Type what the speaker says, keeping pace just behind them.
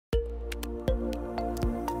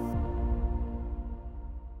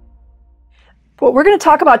What we're going to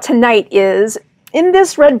talk about tonight is in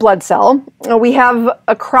this red blood cell, we have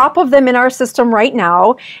a crop of them in our system right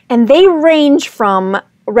now, and they range from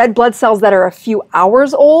red blood cells that are a few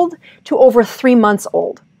hours old to over 3 months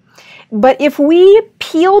old. But if we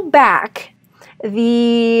peel back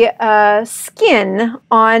the skin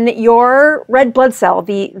on your red blood cell,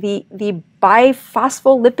 the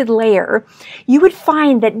biphospholipid layer, you would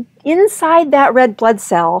find that inside that red blood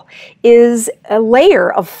cell is a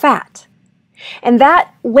layer of fat. And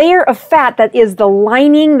that layer of fat that is the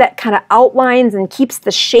lining that kind of outlines and keeps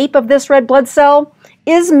the shape of this red blood cell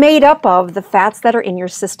is made up of the fats that are in your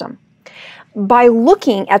system. By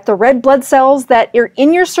looking at the red blood cells that are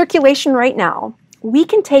in your circulation right now, we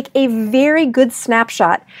can take a very good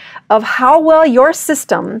snapshot of how well your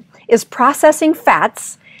system is processing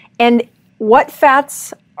fats and what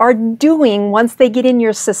fats are doing once they get in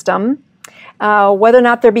your system, whether or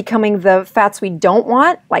not they're becoming the fats we don't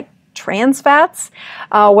want, like trans fats,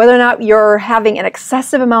 whether or not you're having an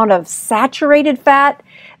excessive amount of saturated fat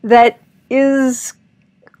that is,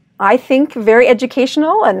 I think, very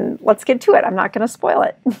educational, and let's get to it. I'm not going to spoil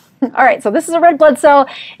it. All right, so this is a red blood cell.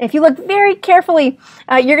 And if you look very carefully,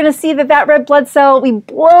 you're going to see that that red blood cell, we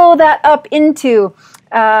blow that up into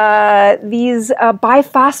these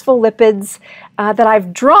biphospholipid that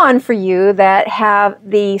I've drawn for you that have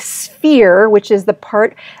the sphere, which is the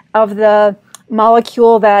part of the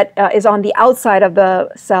molecule that is on the outside of the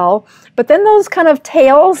cell. But then those kind of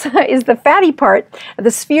tails is the fatty part. The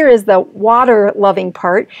sphere is the water-loving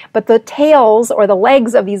part, but the tails or the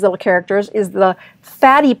legs of these little characters is the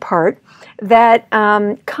fatty part that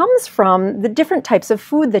comes from the different types of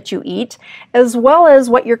food that you eat, as well as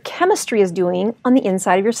what your chemistry is doing on the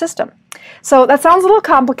inside of your system. So that sounds a little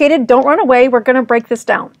complicated. Don't run away. We're going to break this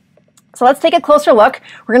down. So let's take a closer look.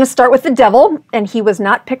 We're going to start with the devil, and he was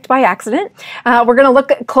not picked by accident. We're going to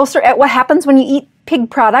look closer at what happens when you eat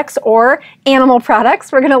pig products or animal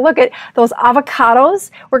products. We're going to look at those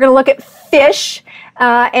avocados. We're going to look at fish,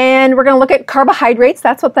 and we're going to look at carbohydrates.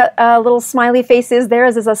 That's what that little smiley face is there,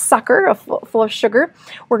 is a sucker full of sugar.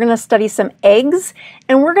 We're going to study some eggs,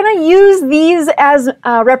 and we're going to use these as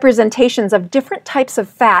representations of different types of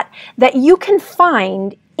fat that you can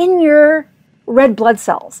find in your red blood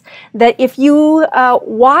cells. That if you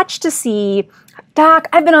watch to see, Doc,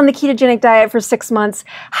 I've been on the ketogenic diet for 6 months,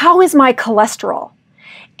 how is my cholesterol?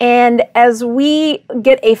 And as we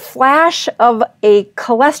get a flash of a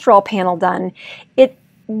cholesterol panel done, it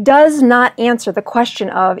does not answer the question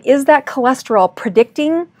of, is that cholesterol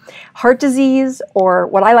predicting heart disease, or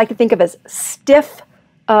what I like to think of as stiff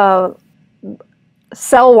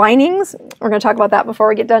cell linings? We're going to talk about that before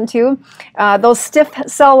we get done too. Those stiff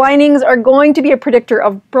cell linings are going to be a predictor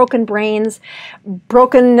of broken brains,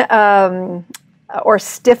 broken or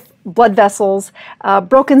stiff blood vessels,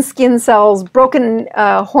 broken skin cells, broken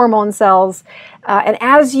hormone cells. And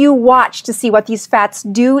as you watch to see what these fats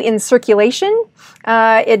do in circulation,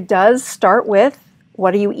 it does start with,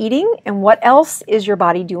 what are you eating and what else is your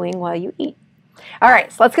body doing while you eat? All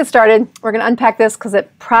right, so let's get started. We're going to unpack this because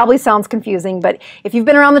it probably sounds confusing, but if you've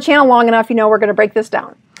been around the channel long enough, you know we're going to break this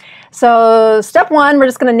down. So step one, we're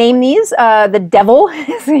just going to name these. The devil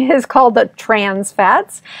is called the trans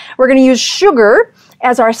fats. We're going to use sugar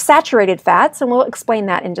as our saturated fats, and we'll explain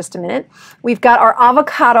that in just a minute. We've got our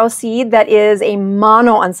avocado seed that is a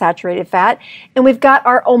monounsaturated fat, and we've got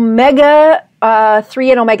our omega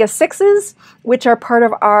 3 and omega 6s, which are part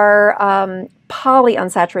of our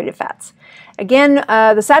polyunsaturated fats. Again,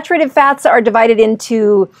 the saturated fats are divided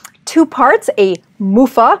into two parts, a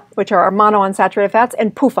MUFA, which are our monounsaturated fats,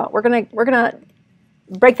 and PUFA. We're gonna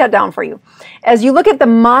break that down for you. As you look at the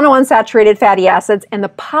monounsaturated fatty acids and the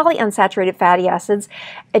polyunsaturated fatty acids,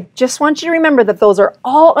 I just want you to remember that those are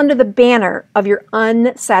all under the banner of your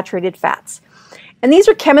unsaturated fats. And these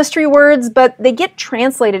are chemistry words, but they get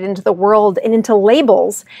translated into the world and into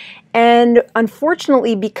labels. And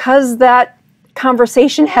unfortunately, because that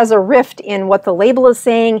conversation has a rift in what the label is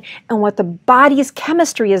saying and what the body's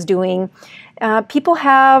chemistry is doing, people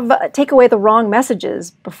take away the wrong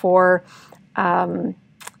messages before and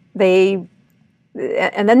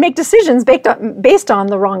then make decisions based on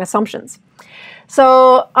the wrong assumptions.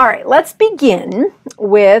 So, all right, let's begin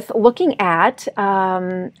with looking at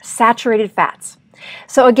saturated fats.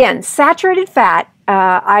 So again, saturated fat,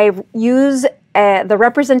 I use the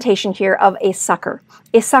representation here of a sucker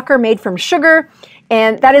made from sugar,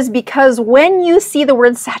 and that is because when you see the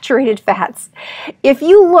word saturated fats, if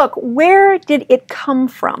you look, where did it come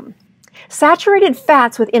from? Saturated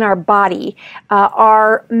fats within our body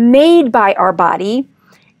are made by our body,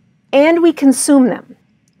 and we consume them,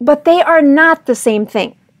 but they are not the same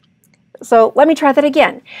thing. So let me try that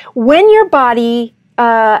again. When your body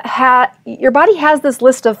has this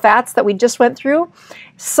list of fats that we just went through,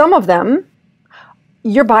 some of them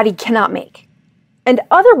your body cannot make, and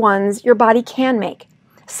other ones your body can make.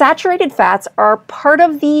 Saturated fats are part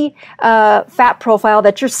of the fat profile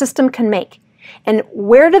that your system can make. And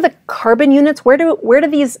where do the carbon units, where do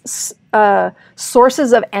these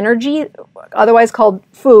sources of energy, otherwise called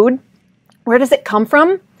food, where does it come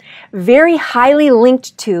from? Very highly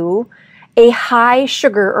linked to a high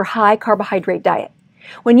sugar or high carbohydrate diet.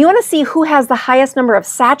 When you want to see who has the highest number of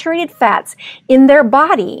saturated fats in their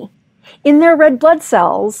body, in their red blood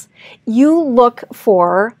cells, you look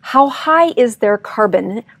for how high is their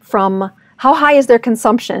carbon from, how high is their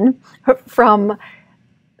consumption from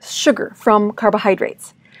sugar, from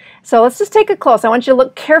carbohydrates. So let's just take a close. I want you to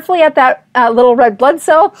look carefully at that little red blood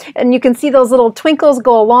cell, and you can see those little twinkles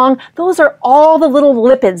go along. Those are all the little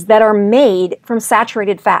lipids that are made from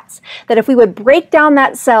saturated fats. That if we would break down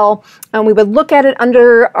that cell and we would look at it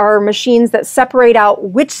under our machines that separate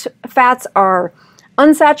out which fats are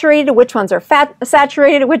unsaturated, which ones are fat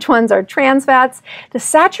saturated, which ones are trans fats, the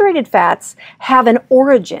saturated fats have an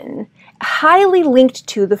origin highly linked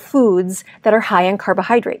to the foods that are high in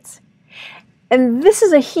carbohydrates. And this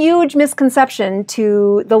is a huge misconception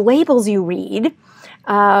to the labels you read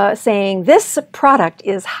saying this product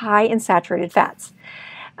is high in saturated fats.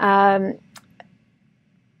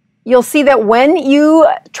 You'll see that when you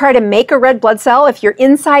try to make a red blood cell, if you're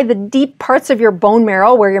inside the deep parts of your bone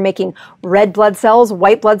marrow where you're making red blood cells,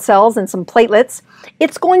 white blood cells, and some platelets,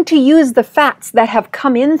 it's going to use the fats that have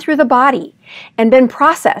come in through the body and been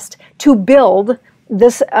processed to build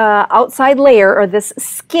this outside layer or this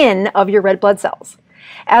skin of your red blood cells.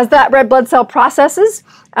 As that red blood cell processes,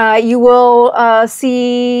 you will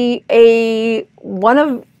see one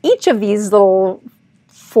of each of these little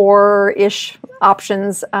four-ish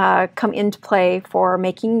options come into play for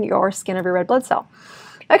making your skin of your red blood cell.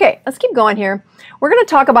 Okay, let's keep going here. We're going to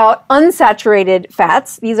talk about unsaturated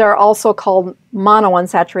fats. These are also called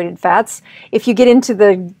monounsaturated fats. If you get into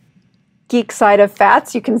the geek side of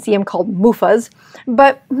fats, you can see them called MUFAs.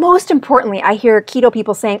 But most importantly, I hear keto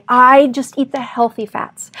people saying, I just eat the healthy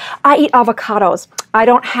fats. I eat avocados. I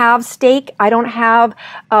don't have steak. I don't have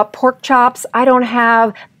pork chops. I don't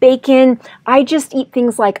have bacon. I just eat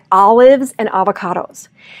things like olives and avocados.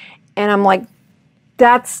 And I'm like,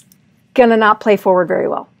 that's gonna not play forward very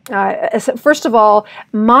well. First of all,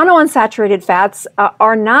 monounsaturated fats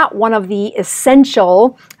are not one of the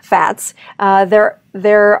essential fats.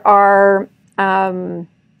 There are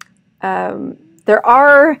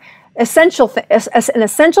essential. An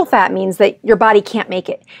essential fat means that your body can't make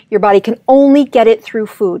it. Your body can only get it through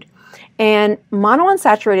food. And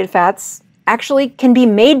monounsaturated fats actually can be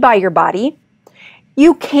made by your body.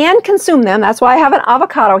 You can consume them. That's why I have an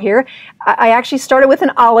avocado here. I actually started with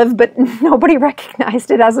an olive, but nobody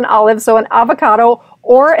recognized it as an olive. So an avocado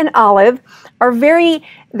or an olive are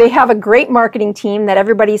they have a great marketing team that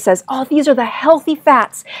everybody says, oh, these are the healthy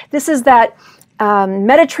fats. This is that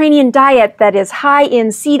Mediterranean diet that is high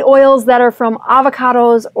in seed oils that are from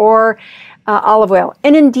avocados or olive oil.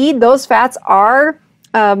 And indeed, those fats are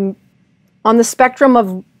on the spectrum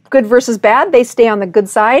of good versus bad. They stay on the good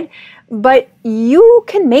side. But you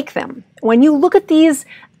can make them. When you look at these,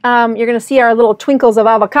 you're going to see our little twinkles of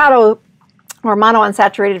avocado or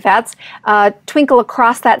monounsaturated fats twinkle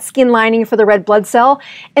across that skin lining for the red blood cell.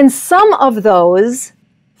 And some of those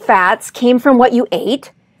fats came from what you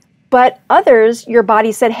ate, but others, your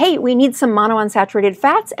body said, hey, we need some monounsaturated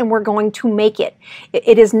fats and we're going to make it.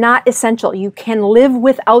 It is not essential. You can live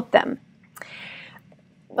without them.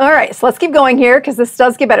 All right, so let's keep going here because this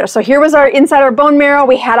does get better. So here was inside our bone marrow.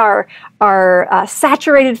 We had our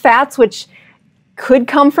saturated fats, which could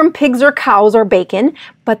come from pigs or cows or bacon,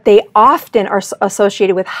 but they often are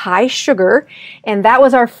associated with high sugar. And that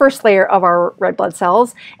was our first layer of our red blood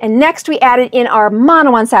cells. And next we added in our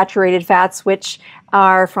monounsaturated fats, which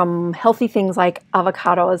are from healthy things like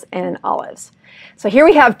avocados and olives. So here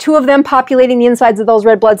we have two of them populating the insides of those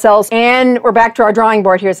red blood cells. And we're back to our drawing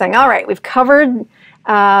board here saying, all right, we've covered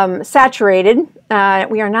saturated.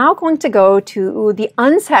 We are now going to go to the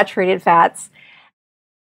unsaturated fats